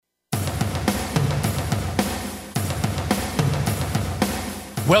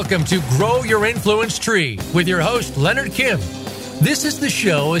Welcome to Grow Your Influence Tree with your host, Leonard Kim. This is the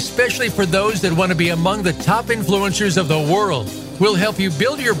show especially for those that want to be among the top influencers of the world. We'll help you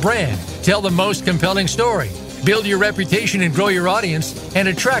build your brand, tell the most compelling story, build your reputation and grow your audience, and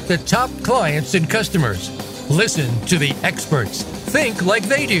attract the top clients and customers. Listen to the experts. Think like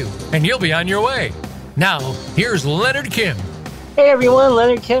they do, and you'll be on your way. Now, here's Leonard Kim. Hey everyone,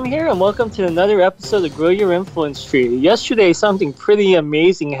 Leonard Kim here, and welcome to another episode of Grow Your Influence Tree. Yesterday, something pretty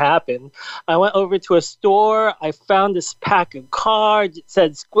amazing happened. I went over to a store, I found this pack of cards, it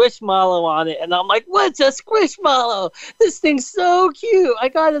said Squishmallow on it, and I'm like, what's a Squishmallow? This thing's so cute, I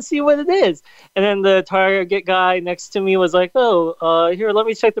gotta see what it is. And then the Target guy next to me was like, here, let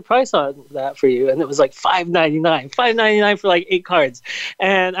me check the price on that for you. And it was like $5.99, $5.99 for like 8 cards.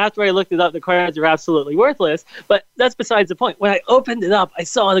 And after I looked it up, the cards are absolutely worthless, but that's besides the point. When I opened it up, I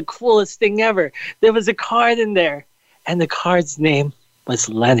saw the coolest thing ever. There was a card in there, and the card's name was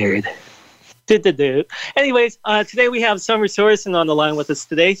Leonard. Anyways, today we have Summer Sorensen on the line with us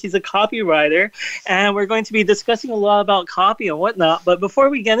today. She's a copywriter, and we're going to be discussing a lot about copy and whatnot. But before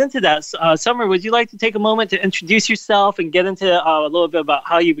we get into that, Summer, would you like to take a moment to introduce yourself and get into a little bit about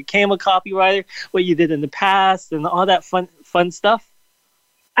how you became a copywriter, what you did in the past, and all that fun stuff?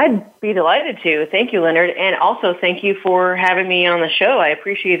 I'd be delighted to. Thank you, Leonard. And also thank you for having me on the show. I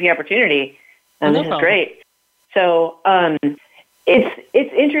appreciate the opportunity. This is great. So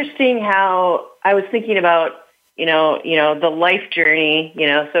it's interesting how I was thinking about, the life journey,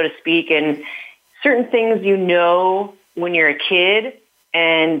 so to speak, and certain things when you're a kid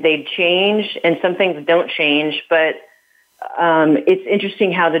and they change and some things don't change. But it's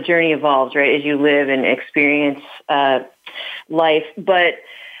interesting how the journey evolves, right, as you live and experience life. But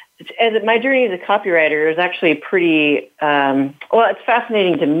as my journey as a copywriter is actually pretty, it's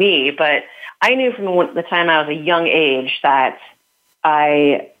fascinating to me, but I knew from the time I was a young age that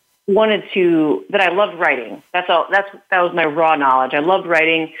I loved writing. That was my raw knowledge. I loved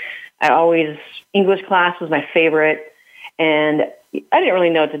writing. English class was my favorite, and I didn't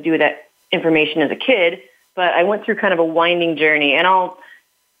really know what to do with that information as a kid, but I went through kind of a winding journey, and I'll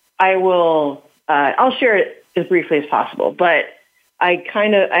share it as briefly as possible, but I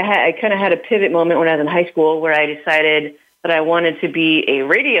kind of had a pivot moment when I was in high school where I decided that I wanted to be a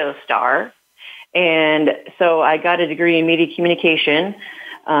radio star. And so I got a degree in media communication,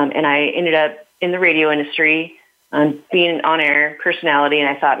 and I ended up in the radio industry, being an on-air personality. And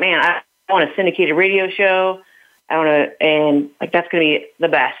I thought, man, I want a syndicated radio show. That's going to be the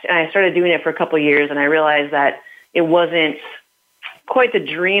best. And I started doing it for a couple of years, and I realized that it wasn't quite the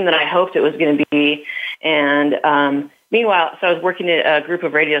dream that I hoped it was going to be. And meanwhile, so I was working at a group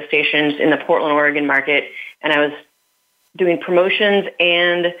of radio stations in the Portland, Oregon market, and I was doing promotions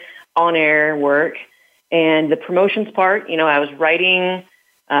and on-air work. And the promotions part, I was writing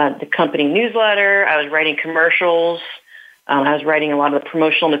the company newsletter, I was writing commercials, I was writing a lot of the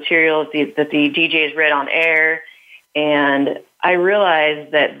promotional materials that the DJs read on air, and I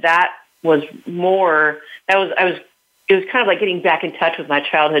realized that was more. It was kind of like getting back in touch with my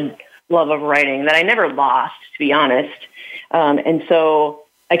childhood love of writing that I never lost, to be honest. And so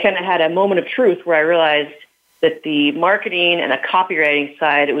I kind of had a moment of truth where I realized that the marketing and the copywriting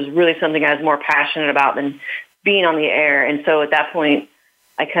side, it was really something I was more passionate about than being on the air. And so at that point,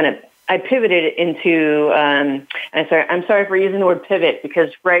 I pivoted into, I'm sorry for using the word pivot because,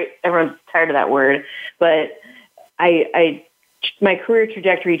 everyone's tired of that word, but my career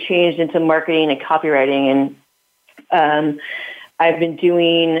trajectory changed into marketing and copywriting. And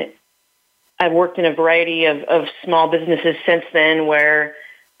I've worked in a variety of small businesses since then where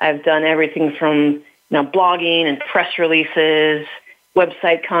I've done everything from blogging and press releases,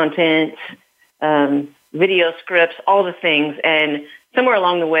 website content, video scripts, all the things. And somewhere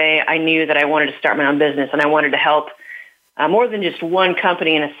along the way, I knew that I wanted to start my own business, and I wanted to help more than just one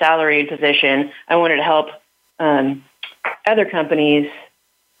company in a salaried position. I wanted to help other companies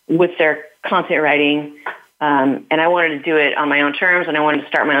with their content writing. And I wanted to do it on my own terms, and I wanted to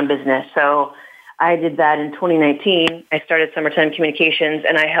start my own business. So I did that in 2019. I started Summertime Communications,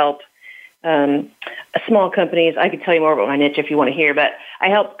 and I help small companies. I could tell you more about my niche if you want to hear, but I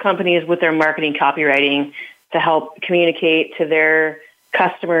help companies with their marketing copywriting to help communicate to their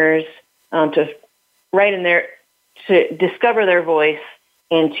customers, to discover their voice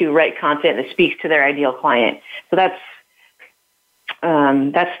and to write content that speaks to their ideal client. So that's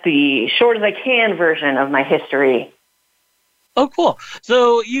the short as I can version of my history. Oh, cool.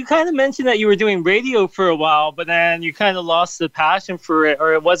 So you kind of mentioned that you were doing radio for a while, but then you kind of lost the passion for it,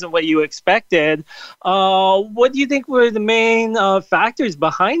 or it wasn't what you expected. What do you think were the main factors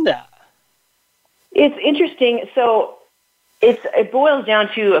behind that? It's interesting. So it boils down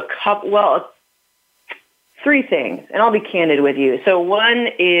to three things, and I'll be candid with you. So one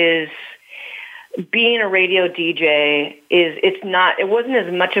is being a radio DJ it wasn't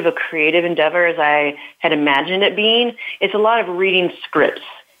as much of a creative endeavor as I had imagined it being. It's a lot of reading scripts,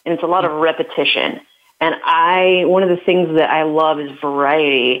 and it's a lot of repetition. And one of the things that I love is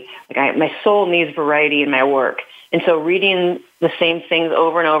variety. My soul needs variety in my work. And so reading the same things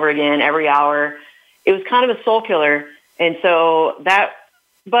over and over again every hour, it was kind of a soul killer. And so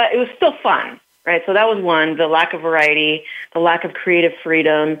but it was still fun, right? So that was one, the lack of variety, the lack of creative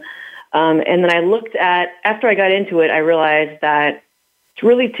freedom. And then I looked after I got into it, I realized that it's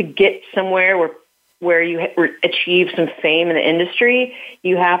really to get somewhere where you achieve some fame in the industry,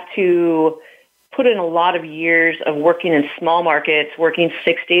 you have to put in a lot of years of working in small markets, working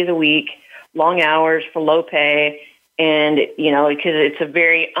 6 days a week, long hours for low pay, and, because it's a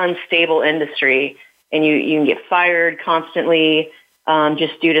very unstable industry, and you can get fired constantly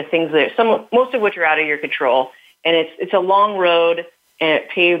just due to things most of which are out of your control. And it's a long road, and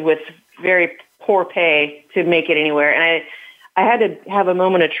it's paved with very poor pay to make it anywhere. And I had to have a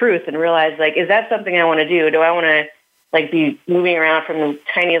moment of truth and realize, is that something I want to do? Do I want to be moving around from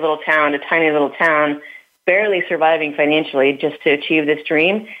tiny little town to tiny little town, barely surviving financially just to achieve this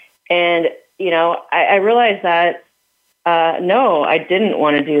dream? And, I realized that, no, I didn't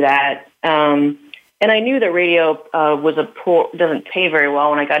want to do that. And I knew that radio doesn't pay very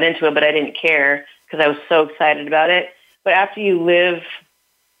well when I got into it, but I didn't care because I was so excited about it. But after you live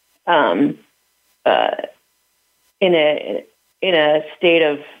in a state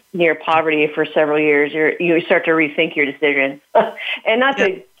of near poverty for several years, you start to rethink your decision. And not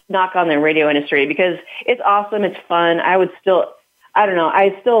to knock on the radio industry, because it's awesome, it's fun. I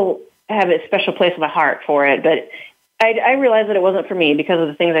still have a special place in my heart for it, but I realized that it wasn't for me because of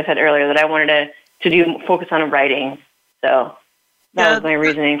the things I said earlier, that I wanted to focus on writing. So that was my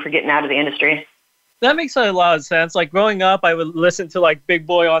reasoning for getting out of the industry. That makes a lot of sense. Growing up, I would listen to Big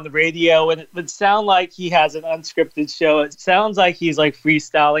Boy on the radio, and it would sound like he has an unscripted show. It sounds like he's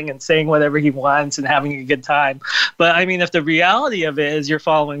freestyling and saying whatever he wants and having a good time. But I mean, if the reality of it is you're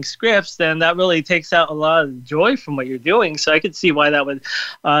following scripts, then that really takes out a lot of joy from what you're doing. So I could see why that would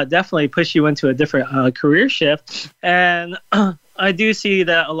definitely push you into a different career shift. And I do see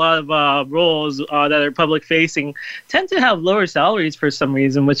that a lot of roles that are public-facing tend to have lower salaries for some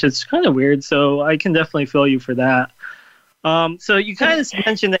reason, which is kind of weird. So I can definitely feel you for that. So you kind of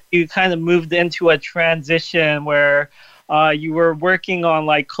mentioned that you kind of moved into a transition where you were working on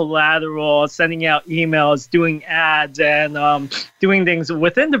collateral, sending out emails, doing ads, and doing things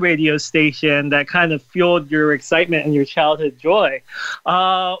within the radio station that kind of fueled your excitement and your childhood joy.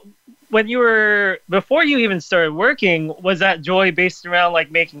 Before you even started working, was that joy based around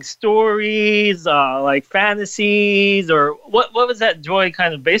making stories, fantasies, or what was that joy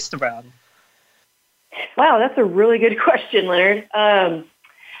kind of based around? Wow, that's a really good question, Leonard.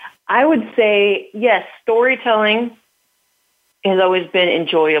 I would say, yes, storytelling has always been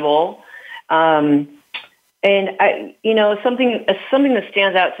enjoyable. And something that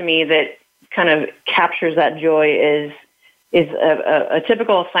stands out to me that kind of captures that joy is a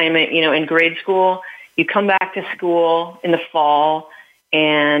typical assignment, in grade school. You come back to school in the fall,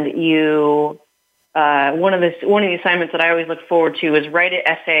 and one of the assignments that I always look forward to is write an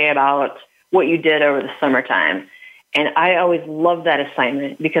essay about what you did over the summertime. And I always loved that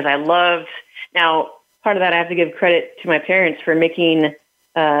assignment because now part of that I have to give credit to my parents for making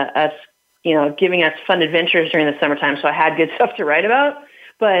us, giving us fun adventures during the summertime. So I had good stuff to write about,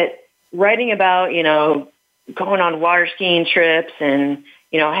 but writing about, going on water skiing trips and,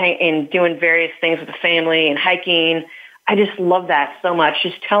 and doing various things with the family and hiking. I just love that so much,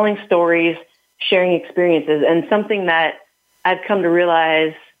 just telling stories, sharing experiences. And something that I've come to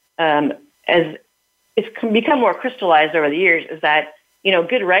realize as it's become more crystallized over the years is that,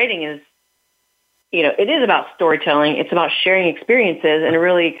 good writing is, it is about storytelling. It's about sharing experiences. And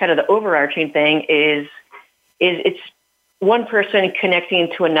really kind of the overarching thing is it's one person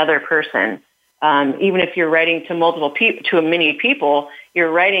connecting to another person. Even if you're writing to multiple people, to many people,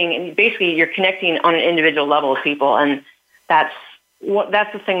 you're writing and basically you're connecting on an individual level with people. And that's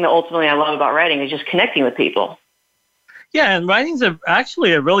the thing that ultimately I love about writing is just connecting with people. Yeah, and writing's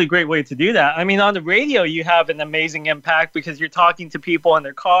actually a really great way to do that. I mean, on the radio, you have an amazing impact because you're talking to people in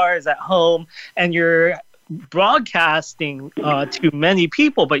their cars, at home, and you're broadcasting to many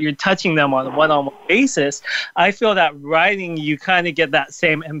people, but you're touching them on a one-on-one basis. I feel that writing, you kind of get that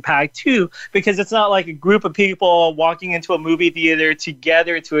same impact too, because it's not like a group of people walking into a movie theater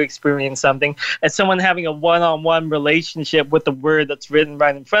together to experience something. It's someone having a one-on-one relationship with the word that's written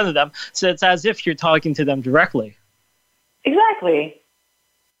right in front of them. So it's as if you're talking to them directly. Exactly.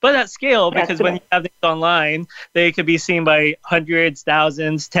 But at scale, because when you have things online, they could be seen by hundreds,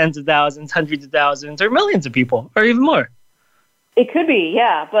 thousands, tens of thousands, hundreds of thousands, or millions of people, or even more. It could be,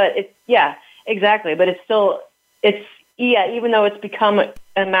 yeah, but exactly. But even though it's become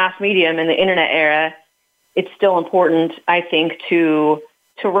a mass medium in the internet era, it's still important, I think, to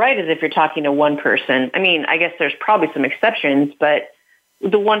write as if you're talking to one person. I mean, I guess there's probably some exceptions, but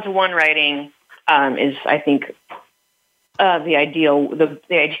the one-to-one writing is, I think, the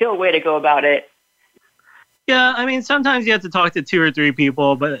ideal way to go about it. Yeah, I mean, sometimes you have to talk to 2 or 3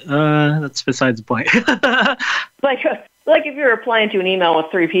 people, but that's besides the point. like if you're replying to an email with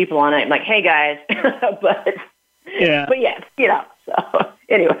 3 people on it, I'm like, hey guys, but yeah, so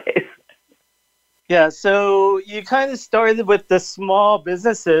anyways. Yeah, so you kind of started with the small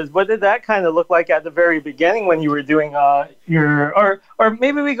businesses. What did that kind of look like at the very beginning when you were doing or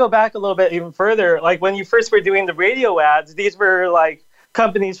maybe we go back a little bit even further, like when you first were doing the radio ads, these were like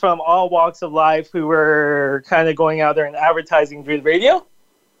companies from all walks of life who were kind of going out there and advertising through the radio?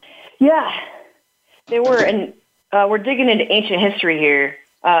 Yeah, they were, and we're digging into ancient history here.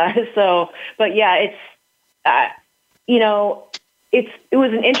 But yeah, it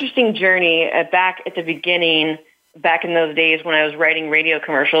was an interesting journey back at the beginning, back in those days when I was writing radio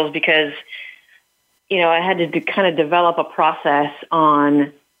commercials, because, I had to kind of develop a process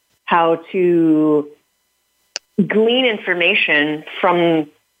on how to glean information from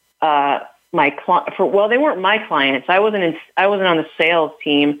my client. Well, they weren't my clients. I wasn't on the sales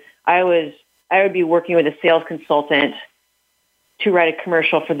team. I would be working with a sales consultant to write a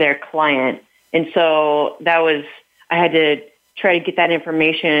commercial for their client, and so I had to try to get that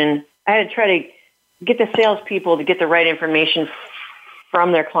information. I had to try to get the salespeople to get the right information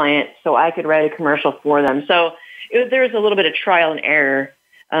from their client so I could write a commercial for them. So there was a little bit of trial and error.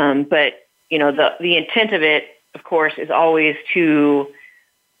 But, the intent of it, of course, is always to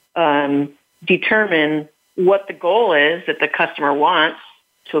determine what the goal is that the customer wants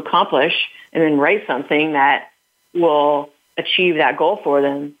to accomplish and then write something that will achieve that goal for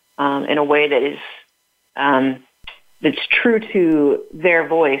them in a way that is that's true to their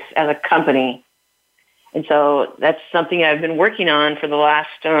voice as a company. And so that's something I've been working on for the last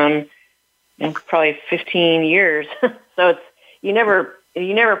probably 15 years. So you never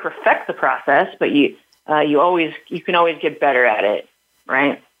perfect the process, but you can always get better at it,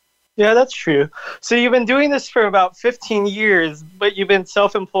 right? Yeah, that's true. So you've been doing this for about 15 years, but you've been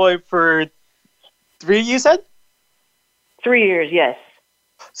self-employed for 3, you said? 3 years, yes.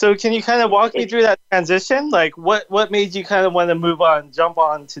 So can you kind of walk me through that transition? Like what made you kind of want to jump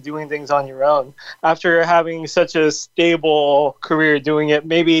on to doing things on your own after having such a stable career doing it?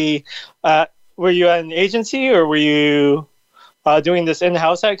 Maybe were you at an agency or were you doing this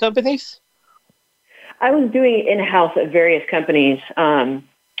in-house at companies? I was doing it in-house at various companies. And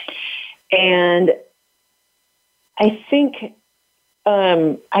I think,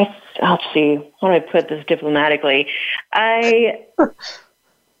 let's see, how do I put this diplomatically? I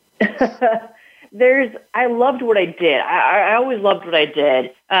loved what I did. I always loved what I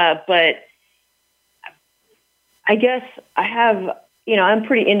did. But I guess I have, I'm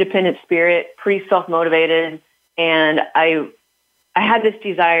pretty independent spirit, pretty self-motivated. And I had this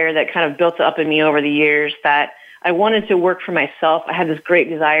desire that kind of built up in me over the years that I wanted to work for myself. I had this great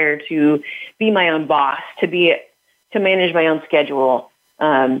desire to be my own boss, to manage my own schedule.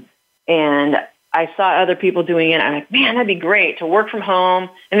 And I saw other people doing it. I'm like, man, that'd be great to work from home.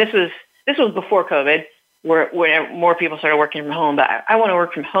 And this was before COVID, where more people started working from home. But I want to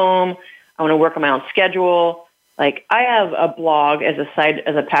work from home. I want to work on my own schedule. Like I have a blog as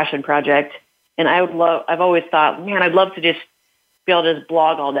a passion project, and I've always thought, man, I'd love to just be able to just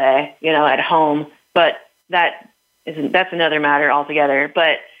blog all day, at home. But that's another matter altogether.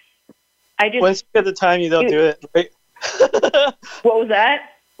 But once you get the time, you don't do it, right? What was that?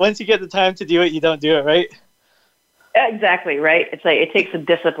 Once you get the time to do it, you don't do it, right? Exactly, right? It's like it takes a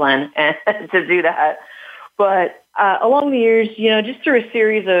discipline to do that. But along the years, just through a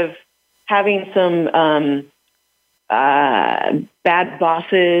series of having some bad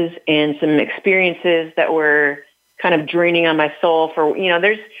bosses and some experiences that were kind of draining on my soul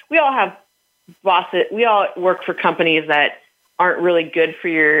we all have bosses. We all work for companies that aren't really good for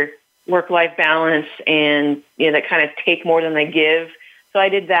your work-life balance and, that kind of take more than they give. So I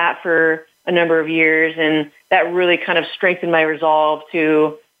did that for a number of years, and that really kind of strengthened my resolve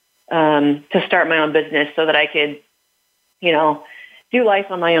to start my own business so that I could, do life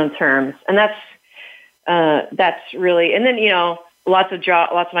on my own terms. And that's really, and then, lots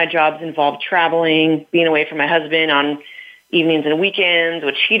of my jobs involved traveling, being away from my husband on evenings and weekends,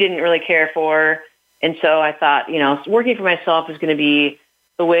 which he didn't really care for. And so I thought, working for myself is going to be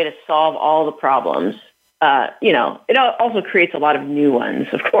the way to solve all the problems. It also creates a lot of new ones,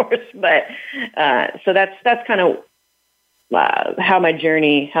 of course. But so that's kind of how my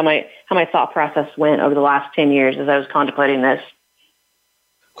journey, how my thought process went over the last 10 years as I was contemplating this.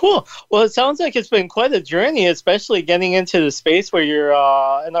 Cool. Well, it sounds like it's been quite a journey, especially getting into the space where you're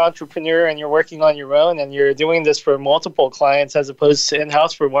an entrepreneur and you're working on your own and you're doing this for multiple clients as opposed to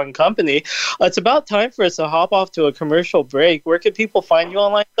in-house for one company. It's about time for us to hop off to a commercial break. Where can people find you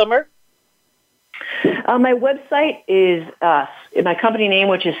online, Summer? My website is my company name,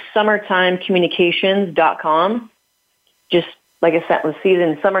 which is summertimecommunications.com. Just like I said, the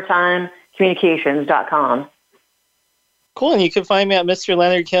season, summertimecommunications.com. Cool, and you can find me at Mr.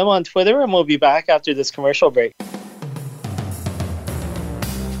 Leonard Kim on Twitter, and we'll be back after this commercial break.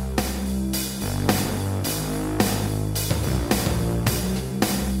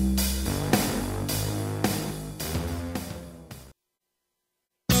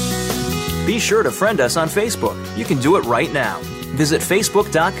 Be sure to friend us on Facebook. You can do it right now. Visit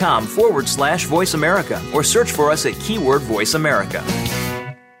facebook.com/Voice America or search for us at keyword Voice America.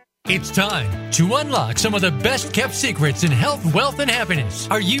 It's time to unlock some of the best-kept secrets in health, wealth, and happiness.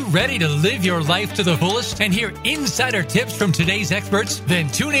 Are you ready to live your life to the fullest and hear insider tips from today's experts? Then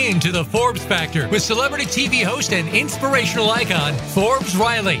tune in to the Forbes Factor with celebrity TV host and inspirational icon, Forbes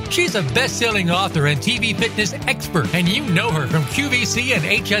Riley. She's a best-selling author and TV fitness expert, and you know her from QVC and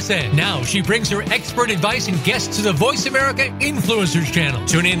HSN. Now she brings her expert advice and guests to the Voice America Influencers channel.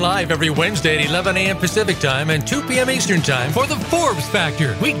 Tune in live every Wednesday at 11 a.m. Pacific Time and 2 p.m. Eastern Time for the Forbes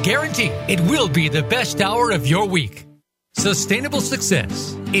Factor. We guarantee it will be the best hour of your week. Sustainable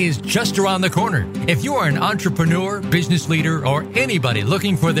success is just around the corner. If you are an entrepreneur, business leader, or anybody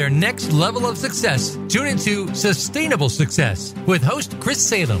looking for their next level of success, tune into Sustainable Success with host Chris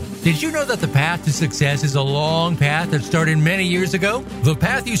Salem. Did you know that the path to success is a long path that started many years ago? The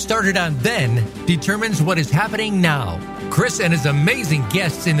path you started on then determines what is happening now. Chris and his amazing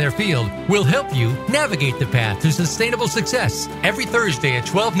guests in their field will help you navigate the path to sustainable success every Thursday at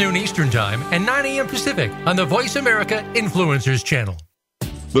 12 noon Eastern Time and 9 a.m. Pacific on the Voice America Influencers channel.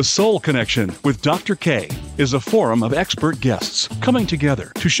 The Soul Connection with Dr. K is a forum of expert guests coming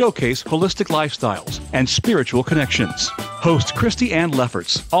together to showcase holistic lifestyles and spiritual connections. Host Christy Ann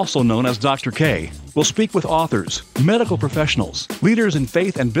Lefferts, also known as Dr. K, will speak with authors, medical professionals, leaders in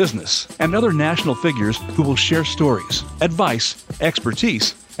faith and business, and other national figures who will share stories, advice,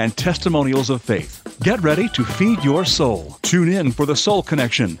 expertise, and testimonials of faith. Get ready to feed your soul. Tune in for The Soul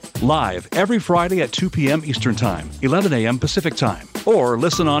Connection, live every Friday at 2 p.m. Eastern Time, 11 a.m. Pacific Time, or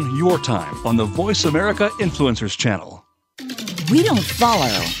listen on your time on the Voice America Influencers channel. We don't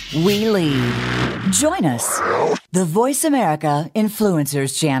follow, we lead. Join us, the Voice America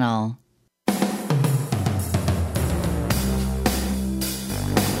Influencers channel.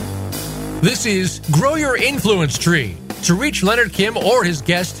 This is Grow Your Influence Tree. To reach Leonard Kim or his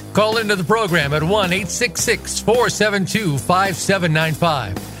guest, call into the program at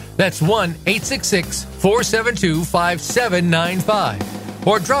 1-866-472-5795. That's 1-866-472-5795.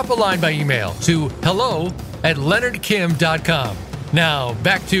 Or drop a line by email to hello@leonardkim.com. Now,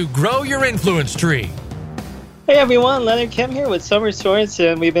 back to Grow Your Influence Tree. Hey everyone, Leonard Kim here with Summer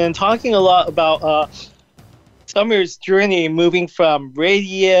Sorensen. We've been talking a lot about Summer's journey moving from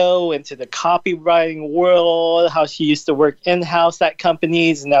radio into the copywriting world, how she used to work in-house at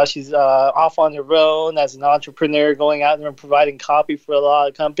companies, and now she's off on her own as an entrepreneur, going out there and providing copy for a lot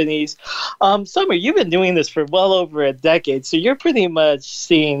of companies. Summer, you've been doing this for well over a decade, so you're pretty much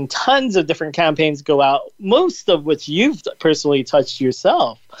seeing tons of different campaigns go out, most of which you've personally touched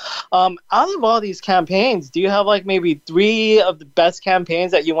yourself. Out of all these campaigns, do you have like maybe 3 of the best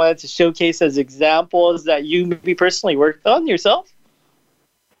campaigns that you wanted to showcase as examples that you maybe personally worked on yourself?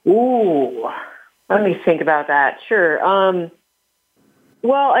 Ooh, let me think about that. Sure.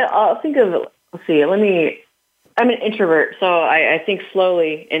 Well, I'll think of, let's see, I'm an introvert, so I think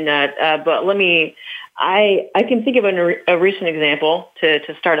slowly in that, but I can think of a recent example to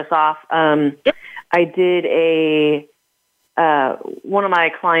start us off. Sure. I did one of my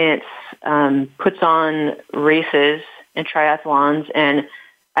clients puts on races and triathlons, and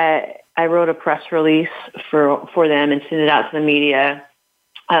I wrote a press release for them and sent it out to the media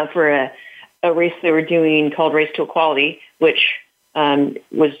for a race they were doing called Race to Equality, which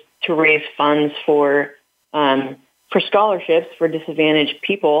was to raise funds for scholarships for disadvantaged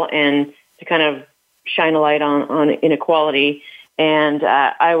people and to kind of shine a light on inequality. And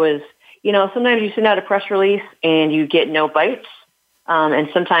I was, sometimes you send out a press release and you get no bites, and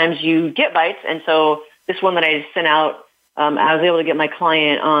sometimes you get bites. And so this one that I sent out, I was able to get my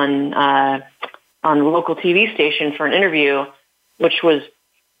client on on the local TV station for an interview, which was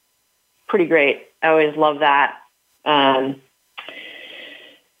pretty great. I always love that.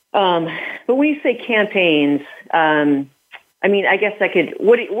 But when you say campaigns, I mean, I guess I could.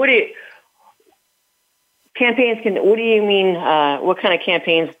 What do you mean? What kind of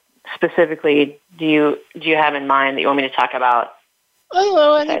campaigns specifically do you have in mind that you want me to talk about? I don't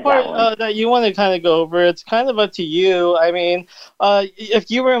know, any part that you want to kind of go over. It's kind of up to you. I mean, if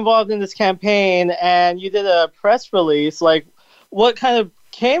you were involved in this campaign and you did a press release, like, what kind of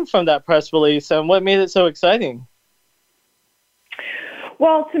came from that press release and what made it so exciting?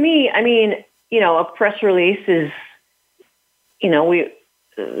 Well, to me, I mean, a press release is,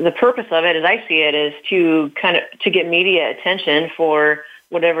 the purpose of it, as I see it, is to get media attention for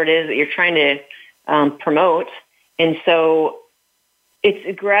whatever it is that you're trying to promote. And so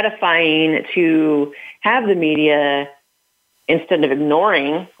it's gratifying to have the media, instead of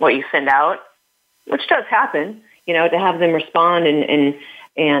ignoring what you send out, which does happen, to have them respond and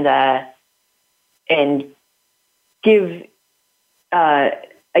give, I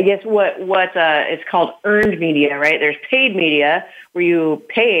guess what it's called earned media, right? There's paid media where you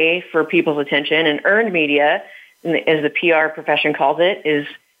pay for people's attention, and earned media, as the PR profession calls it, is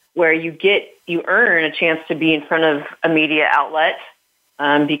where you earn a chance to be in front of a media outlet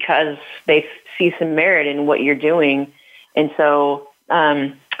because they see some merit in what you're doing, and so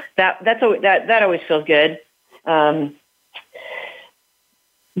that always feels good. But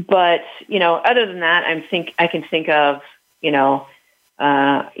other than that, I can think of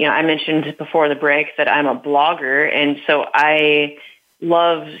I mentioned before the break that I'm a blogger, and so I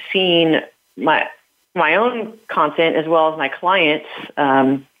love seeing my own content as well as my clients,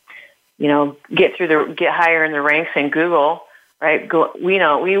 get higher in the ranks in Google, right?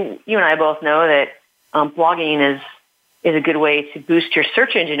 You and I both know that blogging is a good way to boost your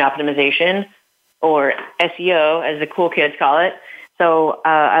search engine optimization, or SEO, as the cool kids call it. So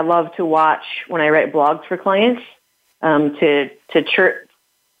I love to watch when I write blogs for clients to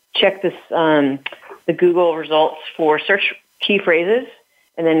check this the Google results for search key phrases,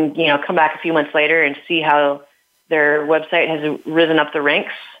 and then come back a few months later and see how their website has risen up the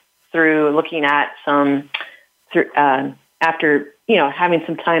ranks through looking at after having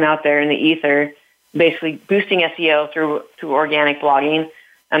some time out there in the ether, basically boosting SEO through organic blogging,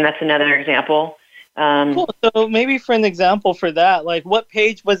 and that's another example. Cool. So maybe for an example for that, like, what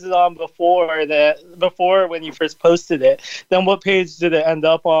page was it on before when you first posted it? Then what page did it end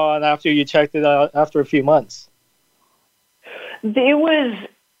up on after you checked it out after a few months? Their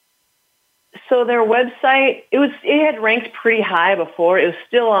website, it had ranked pretty high before. It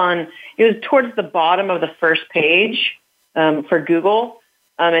was towards the bottom of the first page for Google.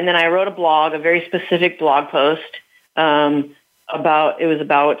 And then I wrote a blog, a very specific blog post about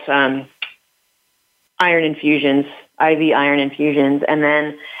iron infusions, IV iron infusions. And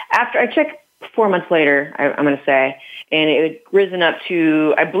then after I checked 4 months later, I'm going to say, and it had risen up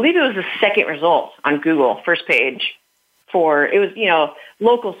to, I believe it was the second result on Google, first page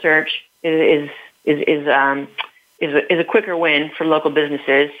local search is a quicker win for local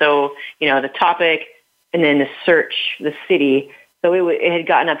businesses. So, the topic and then the search, the city. So it had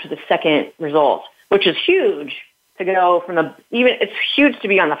gotten up to the second result, which is huge to go from it's huge to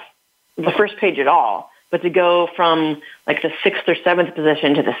be on the first page at all. But to go from like the 6th or 7th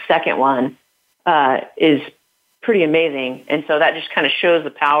position to the second one is pretty amazing. And so that just kind of shows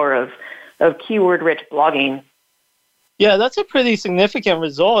the power of keyword-rich blogging. Yeah, that's a pretty significant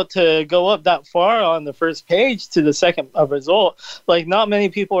result to go up that far on the first page to the second result. Like, not many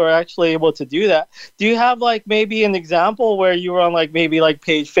people are actually able to do that. Do you have like maybe an example where you were on like maybe like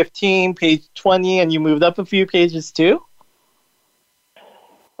page 15, page 20, and you moved up a few pages too?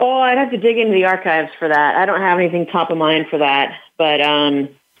 Oh, I'd have to dig into the archives for that. I don't have anything top of mind for that. But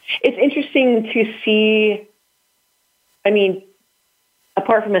it's interesting to see, I mean,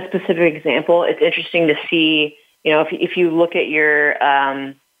 apart from a specific example, it's interesting to see, if you look at your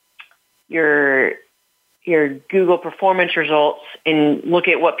Google performance results and look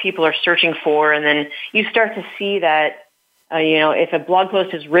at what people are searching for, and then you start to see that, if a blog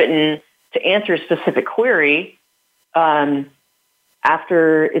post is written to answer a specific query,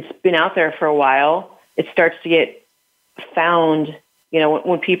 after it's been out there for a while, it starts to get found,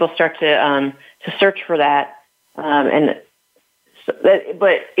 when people start to search for that. But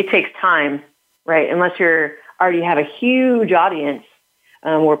it takes time, right? Unless you already have a huge audience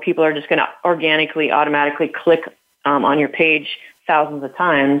where people are just going to automatically click on your page thousands of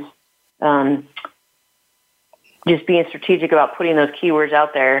times. Just being strategic about putting those keywords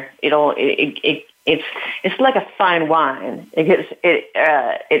out there, it's like a fine wine.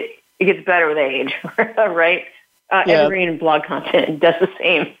 It it gets better with age, right? Evergreen blog content does the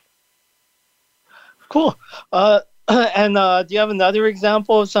same. Cool. And do you have another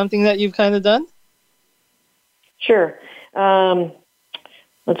example of something that you've kind of done? Sure.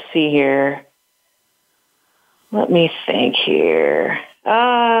 Let's see here. Let me think here.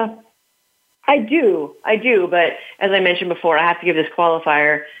 I do, but as I mentioned before, I have to give this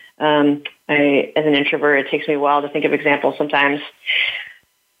qualifier. As an introvert, it takes me a while to think of examples sometimes.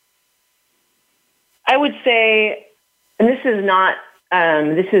 I would say, and this is not,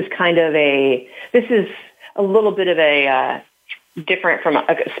 this is a little bit of a different from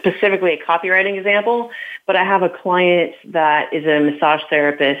specifically a copywriting example, but I have a client that is a massage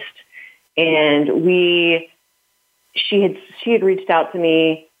therapist, and she had reached out to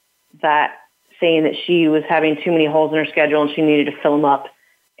me saying that she was having too many holes in her schedule and she needed to fill them up.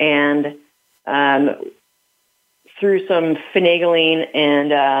 And through some finagling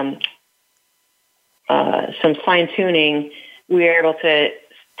and some fine-tuning, we were able to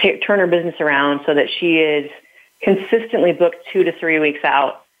turn her business around so that she is consistently booked 2 to 3 weeks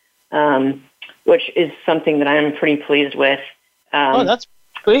out, which is something that I'm pretty pleased with. That's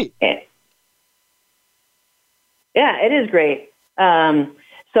great. Yeah, it is great.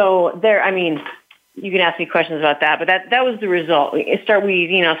 So there, I mean, you can ask me questions about that, but that was the result. Start with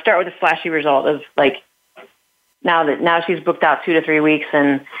the flashy result of like, now she's booked out 2 to 3 weeks,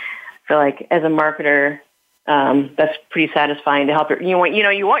 and I feel like as a marketer, that's pretty satisfying to help her. You want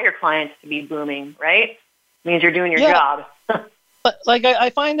your clients to be booming, right? It means you're doing your job. But like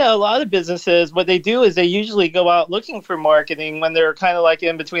I find that a lot of businesses, what they do is they usually go out looking for marketing when they're kind of like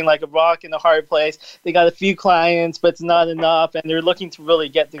in between like a rock and a hard place. They got a few clients, but it's not enough, and they're looking to really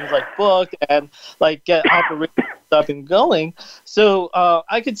get things like booked and like get operations up and going. So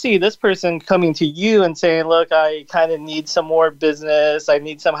I could see this person coming to you and saying, look, I kind of need some more business. I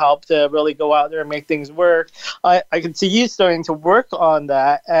need some help to really go out there and make things work. I could see you starting to work on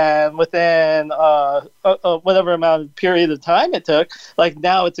that, and within whatever amount of period of time it took, like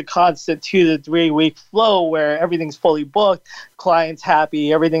now it's a constant 2 to 3 week flow where everything's fully booked, clients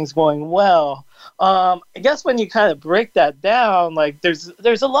happy, everything's going well. I guess when you kind of break that down, like there's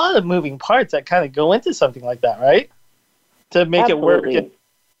a lot of moving parts that kind of go into something like that, right? To make Absolutely. it work and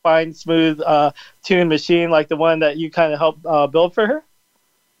fine, smooth, tuned machine like the one that you kind of helped build for her?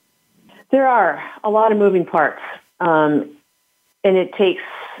 There are a lot of moving parts. And it takes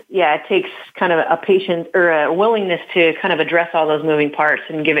kind of a patience or a willingness to kind of address all those moving parts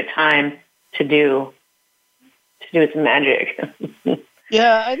and give it time to do its magic.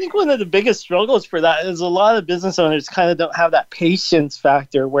 Yeah, I think one of the biggest struggles for that is a lot of business owners kind of don't have that patience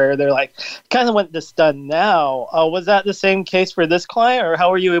factor where they're like, kind of want this done now. Was that the same case for this client, or how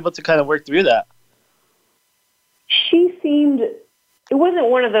were you able to kind of work through that? It wasn't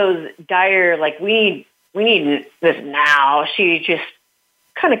one of those dire, like, we need this now. She just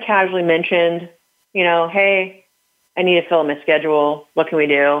kind of casually mentioned, hey, I need to fill my schedule. What can we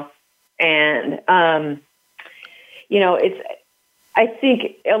do? And, I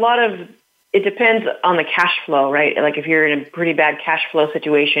think it depends on the cash flow, right? Like if you're in a pretty bad cash flow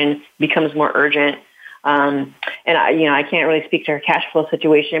situation, it becomes more urgent. And I can't really speak to her cash flow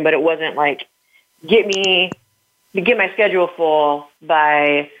situation, but it wasn't like, get my schedule full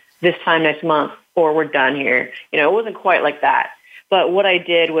by this time next month or we're done here. It wasn't quite like that. But what I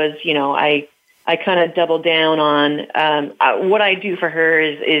did was, I kind of doubled down on what I do for her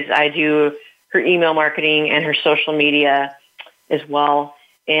is I do her email marketing and her social media as well.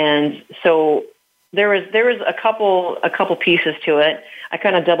 And so there was a couple pieces to it. I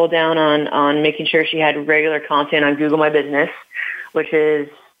kind of doubled down on making sure she had regular content on Google My Business, which is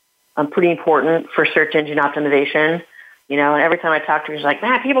pretty important for search engine optimization. And every time I talk to her, she's like,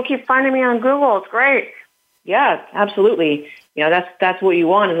 man, people keep finding me on Google. It's great. Yeah, absolutely. That's what you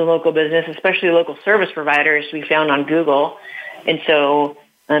want as a local business, especially local service providers to be found on Google. And so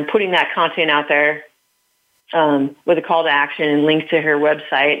putting that content out there with a call to action and link to her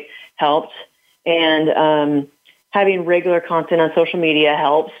website helped. And having regular content on social media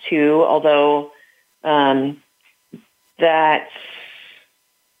helps too, although that's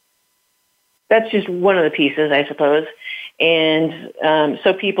just one of the pieces, I suppose. And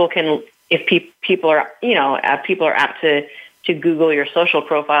so people can, if people are apt to Google your social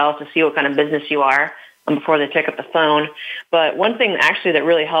profiles to see what kind of business you are before they pick up the phone. But one thing actually that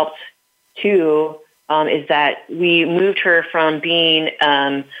really helped too is that we moved her from being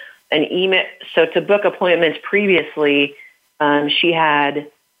an email. So to book appointments previously, she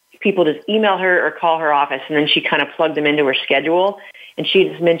had people just email her or call her office, and then she kind of plugged them into her schedule. And she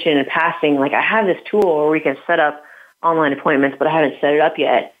just mentioned in passing, like, I have this tool where we can set up online appointments, but I haven't set it up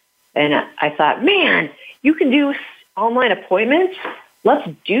yet. And I thought, man, you can do online appointments? Let's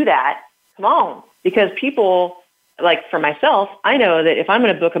do that. Come on. Because people, like for myself, I know that if I'm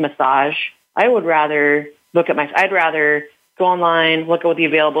going to book a massage, I would rather I'd rather go online, look at what the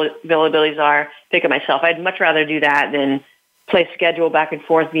availabilities are, pick it myself. I'd much rather do that than play schedule back and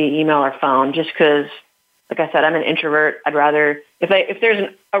forth via email or phone, just because, like I said, I'm an introvert. I'd rather, if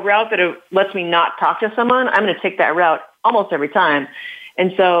there's a route that lets me not talk to someone, I'm going to take that route almost every time.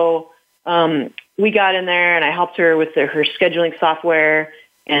 And so we got in there, and I helped her with her scheduling software,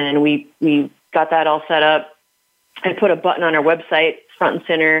 and we got that all set up. I put a button on our website, front and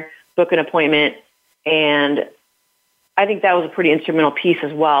center, book an appointment, and I think that was a pretty instrumental piece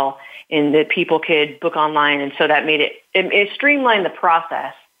as well, in that people could book online, and so that made it streamlined the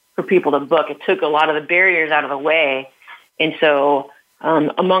process for people to book. It took a lot of the barriers out of the way, and so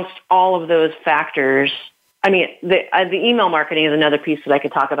amongst all of those factors, I mean, the email marketing is another piece that I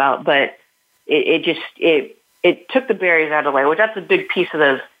could talk about, but it took the barriers out of the way, which that's a big piece of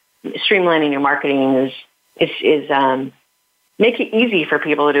those streamlining your marketing is make it easy for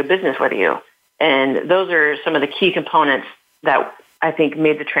people to do business with you. And those are some of the key components that I think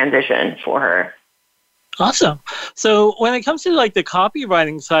made the transition for her. Awesome. So when it comes to like the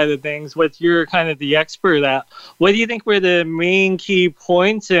copywriting side of things, what you're kind of the expert at, what do you think were the main key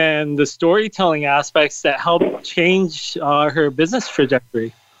points and the storytelling aspects that helped change her business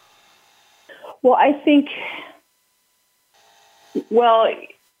trajectory? Well, I think,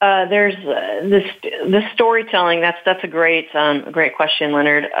 there's the storytelling. That's a great question,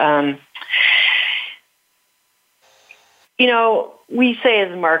 Leonard. We say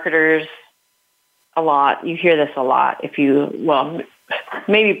as marketers a lot. You hear this a lot.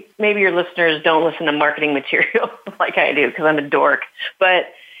 Maybe your listeners don't listen to marketing material like I do because I'm a dork.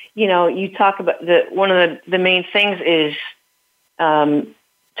 But you talk about one of the main things is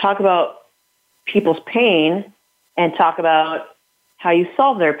talk about people's pain and talk about how you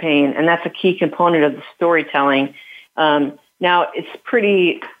solve their pain, and that's a key component of the storytelling. Now, it's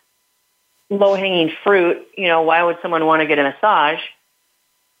pretty low-hanging fruit. Why would someone want to get a massage?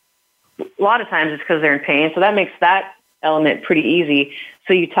 A lot of times it's because they're in pain, so that makes that element pretty easy.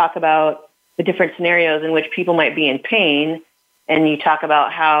 So you talk about the different scenarios in which people might be in pain, and you talk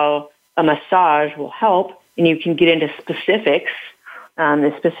about how a massage will help, and you can get into specifics,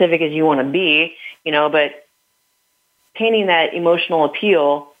 as specific as you want to be, but painting that emotional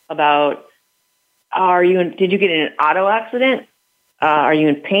appeal about, did you get in an auto accident? Are you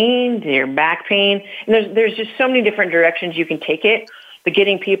in pain? Do your back pain? And there's just so many different directions you can take it, but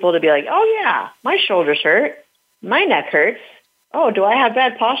getting people to be like, oh yeah, my shoulders hurt, my neck hurts. Oh, do I have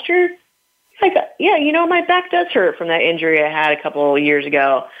bad posture? Like, yeah, my back does hurt from that injury I had a couple of years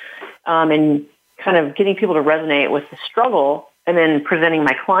ago. And kind of getting people to resonate with the struggle and then presenting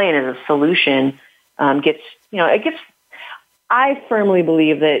my client as a solution I firmly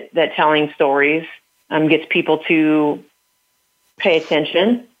believe that telling stories gets people to pay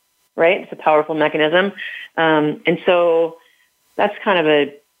attention, right? It's a powerful mechanism. And so that's kind of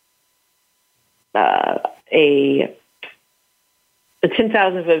a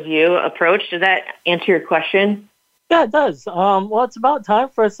 10,000-foot view approach. Does that answer your question? Yeah, it does. Well, it's about time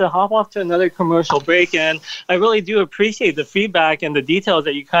for us to hop off to another commercial break, and I really do appreciate the feedback and the details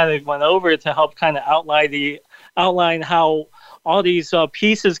that you kind of went over to help kind of outline how all these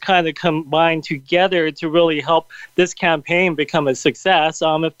pieces kind of combine together to really help this campaign become a success.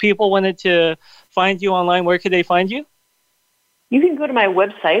 If people wanted to find you online, where could they find you? You can go to my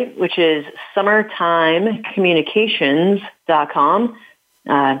website, which is summertimecommunications.com.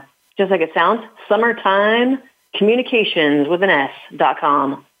 Just like it sounds,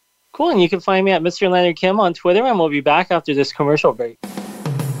 summertimecommunications.com. Cool, and you can find me at Mr. Leonard Kim on Twitter, and we'll be back after this commercial break.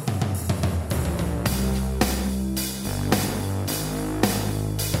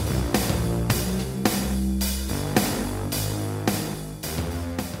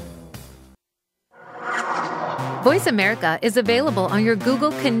 Voice America is available on your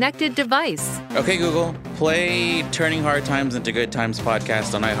Google connected device. Okay, Google, play Turning Hard Times into Good Times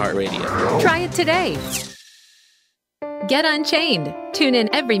podcast on iHeartRadio. Try it today. Get Unchained. Tune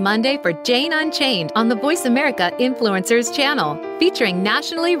in every Monday for Jane Unchained on the Voice America Influencers channel, featuring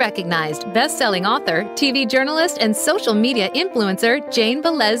nationally recognized best-selling author, TV journalist, and social media influencer Jane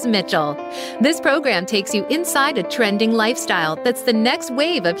Velez Mitchell. This program takes you inside a trending lifestyle that's the next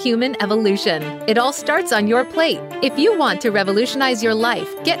wave of human evolution. It all starts on your plate. If you want to revolutionize your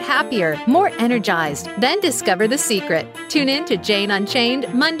life, get happier, more energized, then discover the secret. Tune in to Jane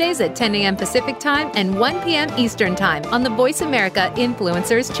Unchained Mondays at 10 a.m. Pacific Time and 1 p.m. Eastern Time on the Voice America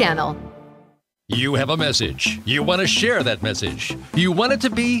Influencers channel. You have a message. You want to share that message. You want it to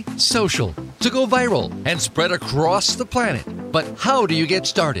be social, to go viral, and spread across the planet. But how do you get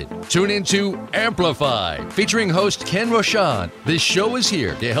started? Tune into Amplify, featuring host Ken Rochon. This show is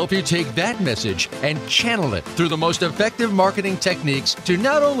here to help you take that message and channel it through the most effective marketing techniques to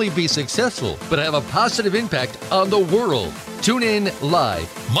not only be successful, but have a positive impact on the world. Tune in live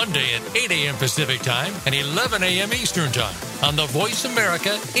Monday at 8 a.m. Pacific Time and 11 a.m. Eastern Time on the Voice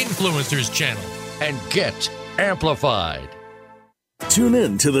America Influencers channel. And get amplified. Tune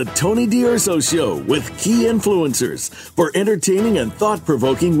in to the Tony D'Urso Show with key influencers for entertaining and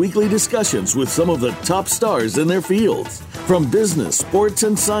thought-provoking weekly discussions with some of the top stars in their fields. From business, sports,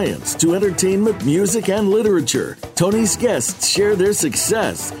 and science to entertainment, music, and literature, Tony's guests share their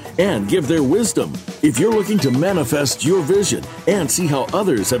success and give their wisdom. If you're looking to manifest your vision and see how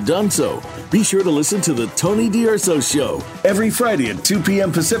others have done so, be sure to listen to the Tony D'Urso Show every Friday at 2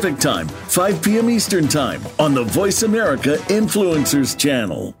 p.m. Pacific Time, 5 p.m. Eastern Time on the Voice America Influencers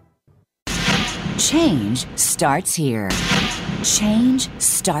channel. Change starts here. Change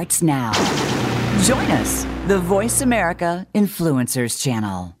starts now. Join us, the Voice America Influencers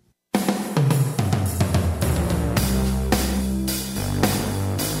channel.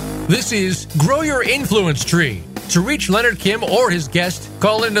 This is Grow Your Influence Tree. To reach Leonard Kim or his guest,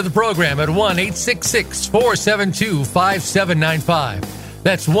 call into the program at 1-866-472-5795.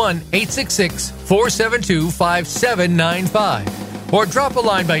 That's 1-866-472-5795. Or drop a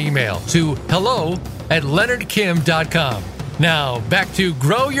line by email to hello@leonardkim.com. Now, back to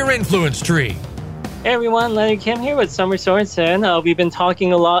Grow Your Influence Tree. Hey everyone, Leonard Kim here with Summer Sorensen. We've been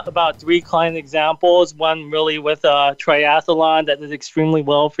talking a lot about 3 client examples. One really with a triathlon that did extremely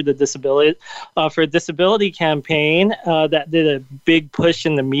well for the disability campaign that did a big push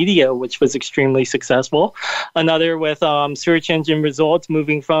in the media, which was extremely successful. Another with search engine results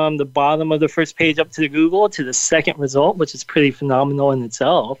moving from the bottom of the first page up to the Google to the second result, which is pretty phenomenal in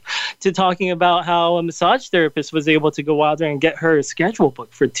itself. To talking about how a massage therapist was able to go out there and get her schedule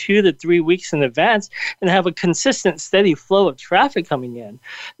booked for 2 to 3 weeks in advance and have a consistent, steady flow of traffic coming in.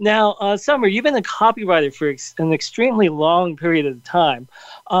 Now, Summer, you've been a copywriter for an extremely long period of time.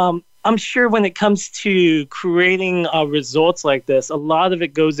 I'm sure when it comes to creating results like this, a lot of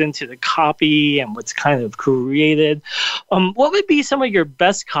it goes into the copy and what's kind of created. What would be some of your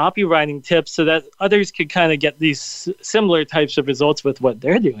best copywriting tips so that others could kind of get these similar types of results with what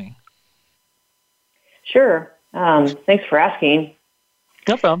they're doing? Sure. Thanks for asking.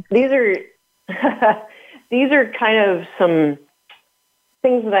 No problem. These are kind of some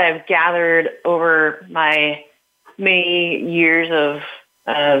things that I've gathered over my many years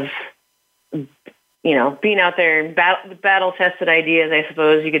of being out there and battle-tested ideas, I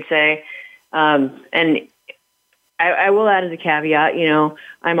suppose you could say. And I will add as a caveat,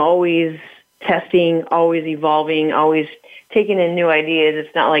 I'm always testing, always evolving, always taking in new ideas.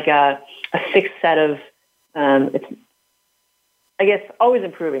 It's not like a fixed set of, it's, I guess, always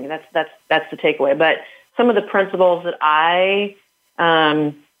improving. That's the takeaway. But some of the principles that I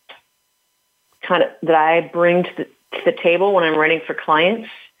bring to the table when I'm writing for clients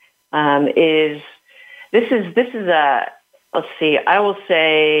is let's see, I will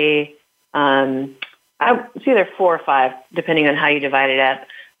say it's either 4 or 5 depending on how you divide it up.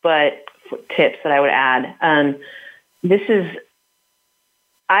 But tips that I would add.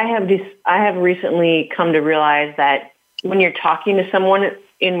 I have recently come to realize that when you're talking to someone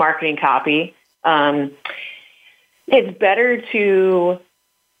in marketing copy, it's better to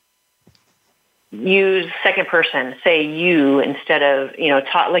use second person, say you, instead of,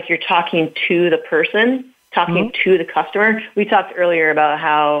 like you're talking to the person, talking to the customer. We talked earlier about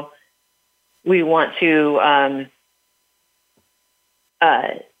how we want to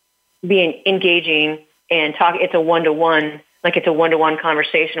be engaging and talk. It's a one-to-one, like it's a one-to-one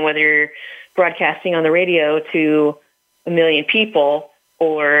conversation, whether you're broadcasting on the radio to 1 million people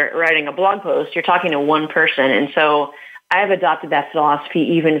or writing a blog post, you're talking to one person. And so I've adopted that philosophy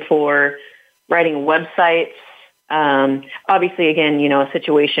even for writing websites. Obviously, again, a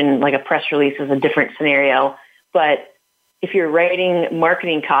situation like a press release is a different scenario. But if you're writing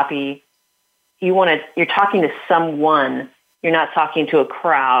marketing copy, you're talking to someone. You're not talking to a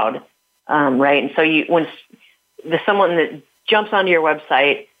crowd, right? And so when there's someone that jumps onto your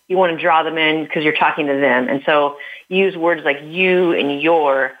website, you want to draw them in because you're talking to them. And so use words like you and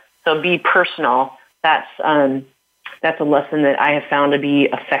your. So be personal. That's a lesson that I have found to be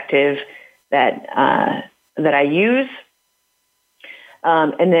effective that I use.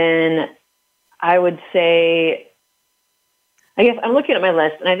 And then I would say, I guess I'm looking at my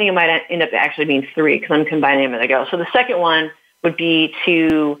list, and I think it might end up actually being 3 because I'm combining them as I go. So the second one would be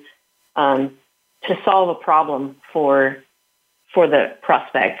to solve a problem for the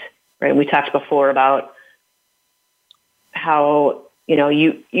prospect, right? We talked before about how,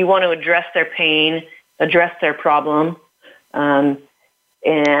 you want to address their pain, address their problem, and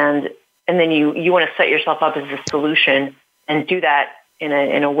then you want to set yourself up as a solution and do that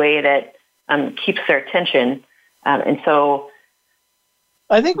in a way that keeps their attention. And so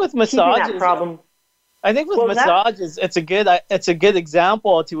I think with massages, it's a good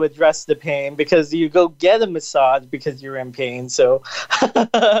example to address the pain, because you go get a massage because you're in pain. So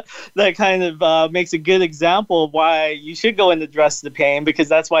that kind of makes a good example of why you should go and address the pain, because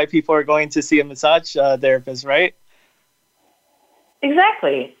that's why people are going to see a massage therapist, right?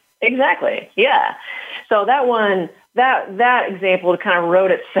 Exactly. Yeah. So that one, that example kind of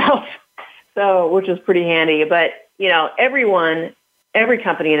wrote itself. So, which was pretty handy. But, every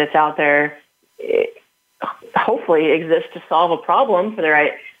company that's out there, hopefully exists to solve a problem for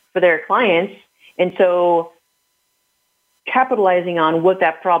their clients. And so capitalizing on what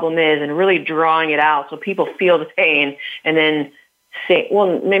that problem is and really drawing it out so people feel the pain, and then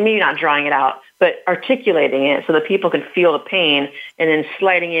maybe not drawing it out, but articulating it so that people can feel the pain, and then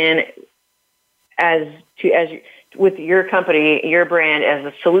sliding in as with your company, your brand as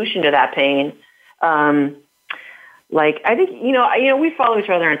a solution to that pain. I think, we follow each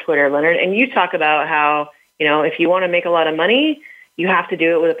other on Twitter, Leonard, and you talk about how, if you want to make a lot of money, you have to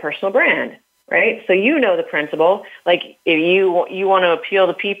do it with a personal brand, right? So the principle. Like, if you want to appeal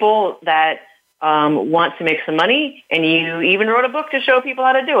to people that want to make some money, and you even wrote a book to show people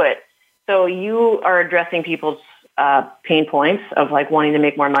how to do it. So you are addressing people's pain points of wanting to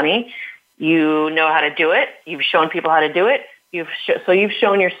make more money. You know how to do it. You've shown people how to do it. You've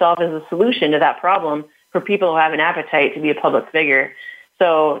shown yourself as a solution to that problem for people who have an appetite to be a public figure.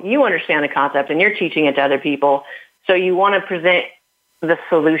 So you understand the concept, and you're teaching it to other people. So you want to present the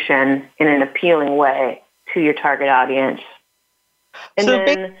solution in an appealing way to your target audience. And so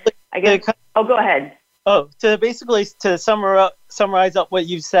then, go ahead. To summarize up what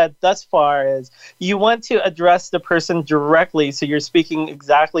you've said thus far is, you want to address the person directly, so you're speaking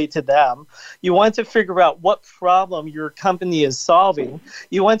exactly to them. You want to figure out what problem your company is solving.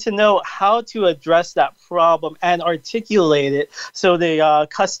 You want to know how to address that problem and articulate it so the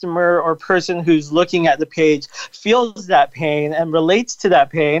customer or person who's looking at the page feels that pain and relates to that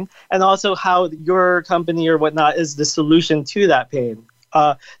pain, and also how your company or whatnot is the solution to that pain.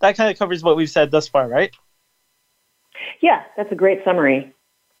 That kind of covers what we've said thus far, right? Yeah, that's a great summary.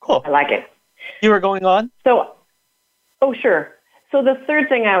 Cool. I like it. You were going on? Sure. So the third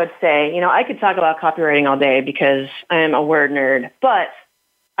thing I would say, I could talk about copywriting all day because I'm a word nerd, but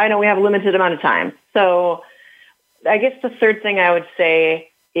I know we have a limited amount of time. So I guess the third thing I would say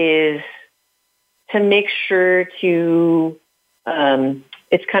is to make sure to,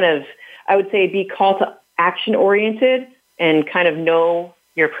 it's kind of, I would say, be call to action oriented and kind of know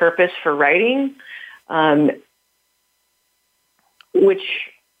your purpose for writing, which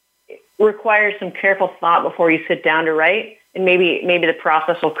requires some careful thought before you sit down to write. And maybe the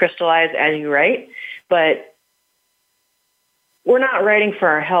process will crystallize as you write. But we're not writing for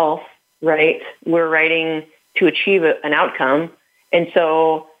our health, right? We're writing to achieve an outcome. And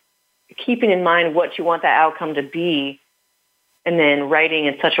so keeping in mind what you want that outcome to be, and then writing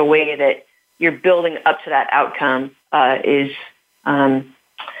in such a way that you're building up to that outcome is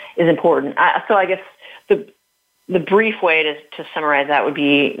important. So I guess the brief way to summarize that would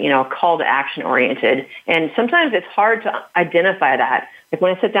be, call to action oriented. And sometimes it's hard to identify that. Like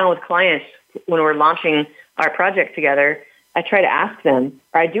when I sit down with clients, when we're launching our project together, I try to ask them,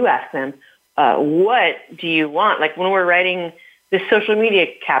 or I do ask them, what do you want? Like when we're writing this social media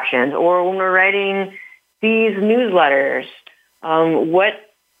captions, or when we're writing these newsletters, what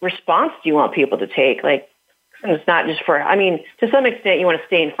response do you want people to take? Like, it's not just to some extent you want to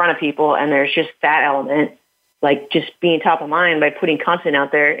stay in front of people, and there's just that element, like just being top of mind by putting content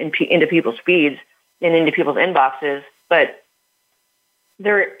out there into people's feeds and into people's inboxes. But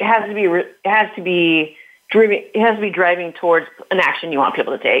it has to be driving towards an action you want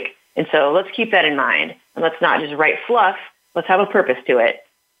people to take. And so let's keep that in mind, and let's not just write fluff. Let's have a purpose to it.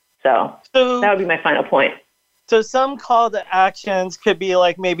 So that would be my final point. So some call to actions could be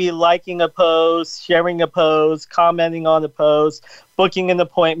like maybe liking a post, sharing a post, commenting on a post, booking an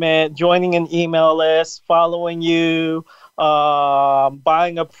appointment, joining an email list, following you,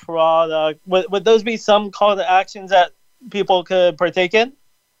 buying a product. Would those be some call to actions that people could partake in?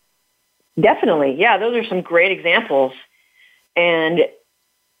 Definitely. Yeah, those are some great examples. And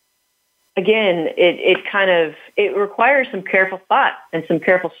again, it requires some careful thought and some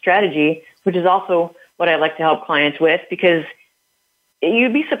careful strategy, which is also what I like to help clients with, because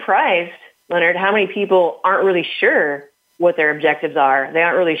you'd be surprised Leonard, how many people aren't really sure what their objectives are? They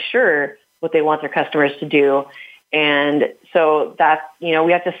aren't really sure what they want their customers to do. And so that, we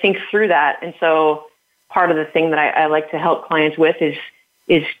have to think through that. And so part of the thing that I like to help clients with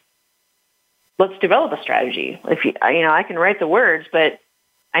is let's develop a strategy. I can write the words, but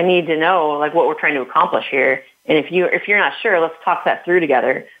I need to know like what we're trying to accomplish here. And if you're not sure, let's talk that through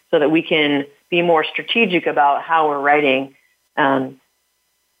together so that we can be more strategic about how we're writing.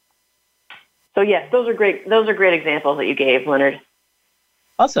 So yes, those are great examples that you gave, Leonard.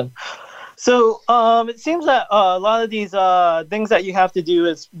 Awesome. So it seems that a lot of these things that you have to do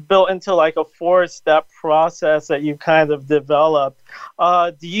is built into like a 4-step process that you kind of developed.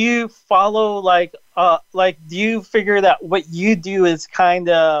 Do you follow do you figure that what you do is kind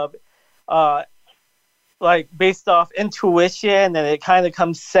of like based off intuition and it kind of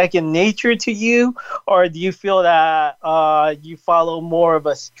comes second nature to you? Or do you feel that you follow more of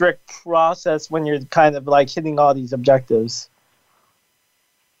a strict process when you're kind of like hitting all these objectives?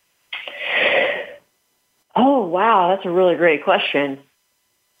 Oh, wow. That's a really great question.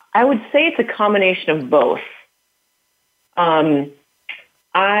 I would say it's a combination of both. I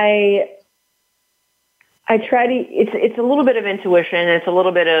try to, it's a little bit of intuition. It's a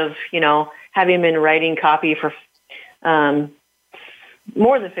little bit of, having been writing copy for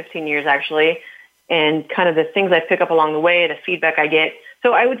more than 15 years, actually, and kind of the things I pick up along the way, the feedback I get.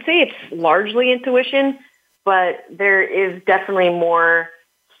 So I would say it's largely intuition, but there is definitely more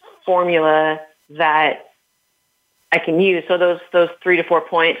formula that I can use. So those 3 to 4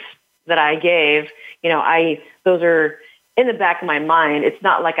 points that I gave, those are in the back of my mind. It's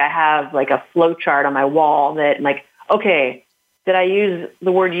not like I have like a flow chart on my wall that like, okay, did I use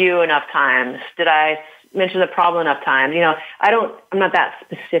the word you enough times? Did I mention the problem enough times? I'm not that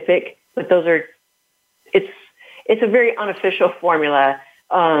specific, but it's a very unofficial formula.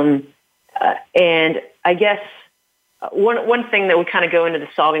 And I guess one thing that would kind of go into the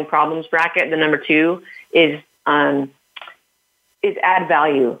solving problems bracket, the number 2 is add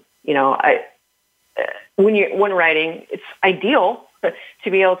value. When writing, it's ideal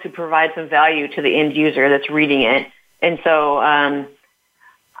to be able to provide some value to the end user that's reading it. And so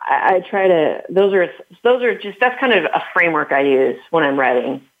I try to, that's kind of a framework I use when I'm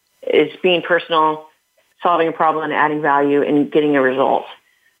writing, is being personal, solving a problem and adding value and getting a result.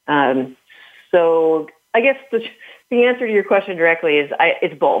 So I guess the answer to your question directly is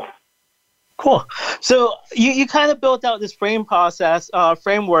it's both. Cool. So you kind of built out this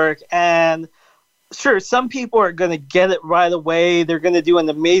framework, and sure, some people are going to get it right away. They're going to do an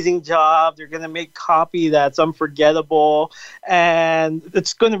amazing job. They're going to make copy that's unforgettable, and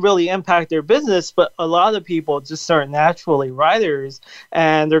it's going to really impact their business. But a lot of people just aren't naturally writers,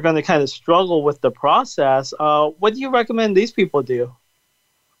 and they're going to kind of struggle with the process. What do you recommend these people do?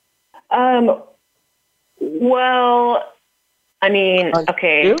 Well, I mean,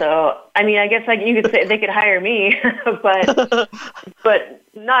 okay, so, I guess you could say they could hire me, but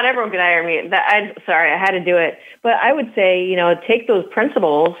not everyone could hire me. Sorry, I had to do it. But I would say, take those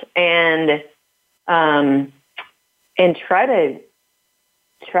principles and try to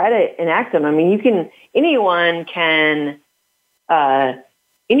enact them. Anyone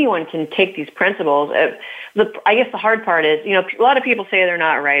can take these principles. I guess the hard part is, a lot of people say they're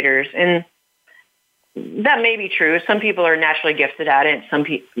not writers, and that may be true. Some people are naturally gifted at it. Some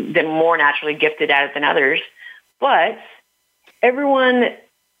people they're more naturally gifted at it than others. But everyone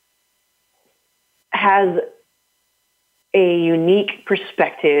has a unique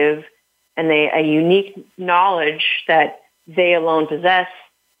perspective and a unique knowledge that they alone possess.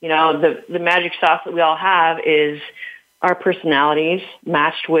 The magic sauce that we all have is our personalities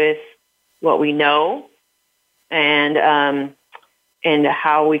matched with what we know and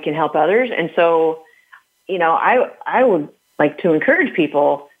how we can help others. And so, I would like to encourage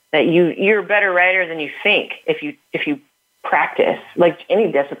people that you're a better writer than you think if you practice. Like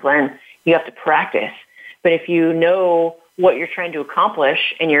any discipline, you have to practice. But if you know what you're trying to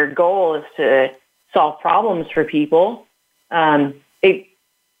accomplish and your goal is to solve problems for people, and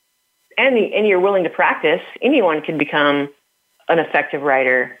you're willing to practice, anyone can become an effective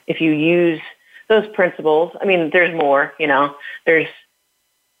writer if you use those principles. There's more. There's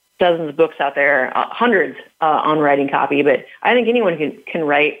dozens of books out there, hundreds on writing copy, but I think anyone can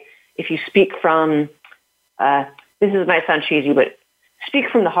write if you speak from, might sound cheesy, but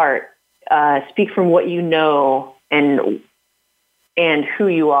speak from the heart, speak from what you know and who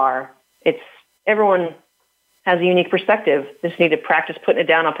you are. Everyone has a unique perspective. Just need to practice putting it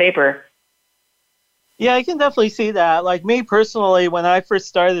down on paper. Yeah, I can definitely see that. Like me personally, when I first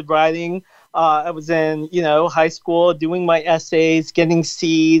started writing, I was in, high school doing my essays, getting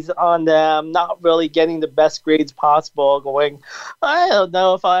C's on them, not really getting the best grades possible, going, I don't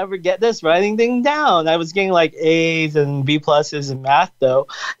know if I'll ever get this writing thing down. I was getting like A's and B pluses in math though.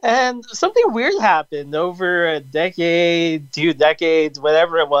 And something weird happened over a decade, 2 decades,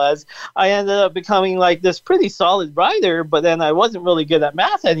 whatever it was. I ended up becoming like this pretty solid writer, but then I wasn't really good at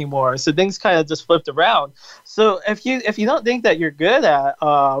math anymore. So things kind of just flipped around. So if you don't think that you're good at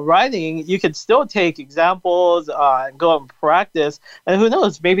writing, you could still take examples and go and practice. And who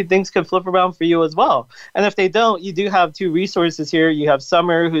knows, maybe things could flip around for you as well. And if they don't, you do have 2 resources here. You have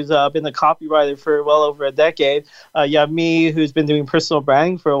Summer, who's been a copywriter for well over a decade. You have me, who's been doing personal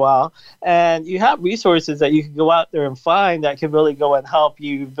branding for a while. And you have resources that you can go out there and find that can really go and help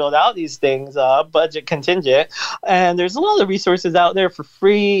you build out these things, budget contingent. And there's a lot of resources out there for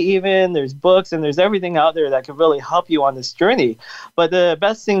free even. There's books and there's everything out there that can really help you on this journey. But the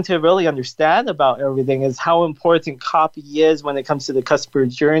best thing to really understand about everything is how important copy is when it comes to the customer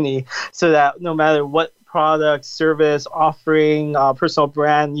journey, so that no matter what product, service, offering, personal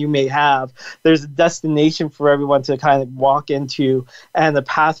brand you may have, there's a destination for everyone to kind of walk into and a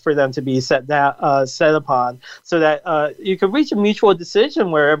path for them to be set upon, so that you can reach a mutual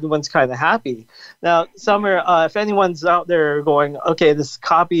decision where everyone's kind of happy. Now, Summer, if anyone's out there going, okay, this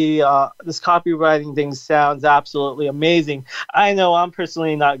copywriting thing sounds absolutely amazing. I know I'm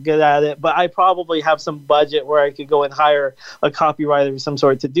personally not good at it, but I probably have some budget where I could go and hire a copywriter of some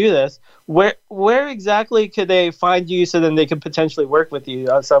sort to do this. Where exactly could they find you so then they can potentially work with you,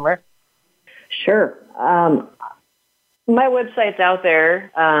 Summer? Sure. My website's out there,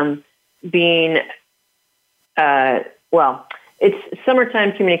 it's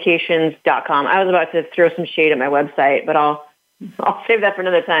summertimecommunications.com. I was about to throw some shade at my website, but I'll save that for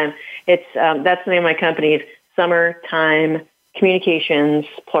another time. It's that's the name of my company. It's summertimecommunications,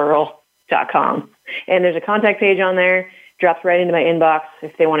 plural.com. And there's a contact page on there. Drops right into my inbox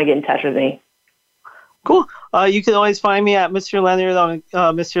if they want to get in touch with me. Cool. You can always find me at Mr. Leonard on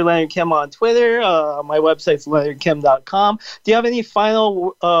Mr. Leonard Kim on Twitter. My website's leonardkim.com. Do you have any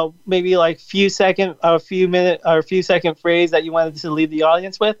final, maybe like few second phrase that you wanted to leave the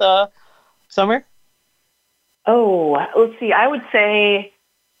audience with, Summer? Oh, let's see. I would say,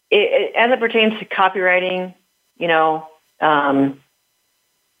 as it pertains to copywriting,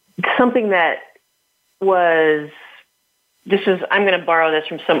 something that was. I'm going to borrow this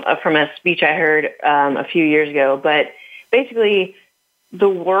from a speech I heard a few years ago, but basically the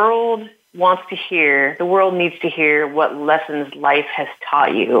world needs to hear what lessons life has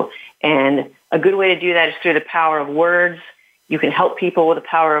taught you. And a good way to do that is through the power of words. You can help people with the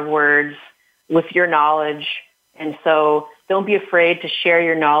power of words, with your knowledge. And so don't be afraid to share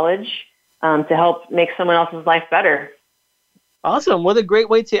your knowledge to help make someone else's life better. Awesome. What a great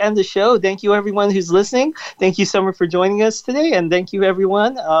way to end the show. Thank you, everyone who's listening. Thank you, Summer, for joining us today. And thank you,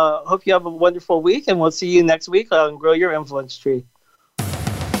 everyone. Hope you have a wonderful week. And we'll see you next week on Grow Your Influence Tree.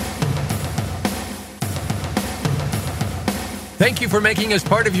 Thank you for making us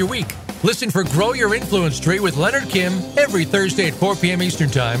part of your week. Listen for Grow Your Influence Tree with Leonard Kim every Thursday at 4 p.m. Eastern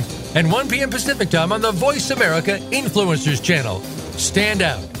Time and 1 p.m. Pacific Time on the Voice America Influencers channel. Stand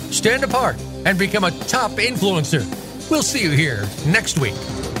out, stand apart, and become a top influencer. We'll see you here next week.